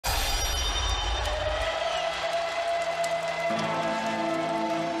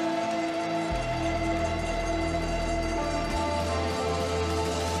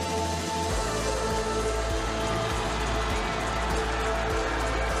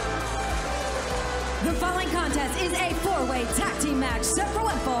The following contest is a four-way tag team match set for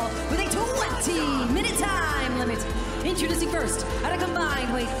one fall with a 20-minute time limit. Introducing first, at a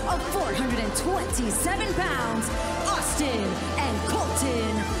combined weight of 427 pounds, Austin and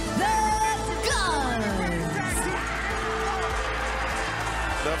Colton, the Guns.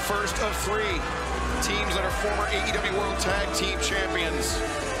 The first of three teams that are former AEW World Tag Team Champions.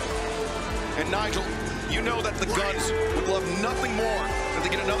 And Nigel, you know that the Guns would love nothing more than to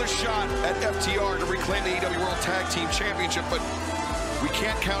get another shot at FTR to reclaim the AEW World Tag Team Championship, but we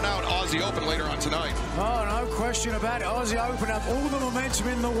can't count out Aussie Open later on tonight. Oh, no question about it. Aussie Open have all the momentum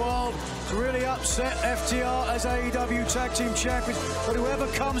in the world to really upset FTR as AEW Tag Team Champions, but whoever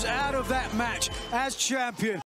comes out of that match as champion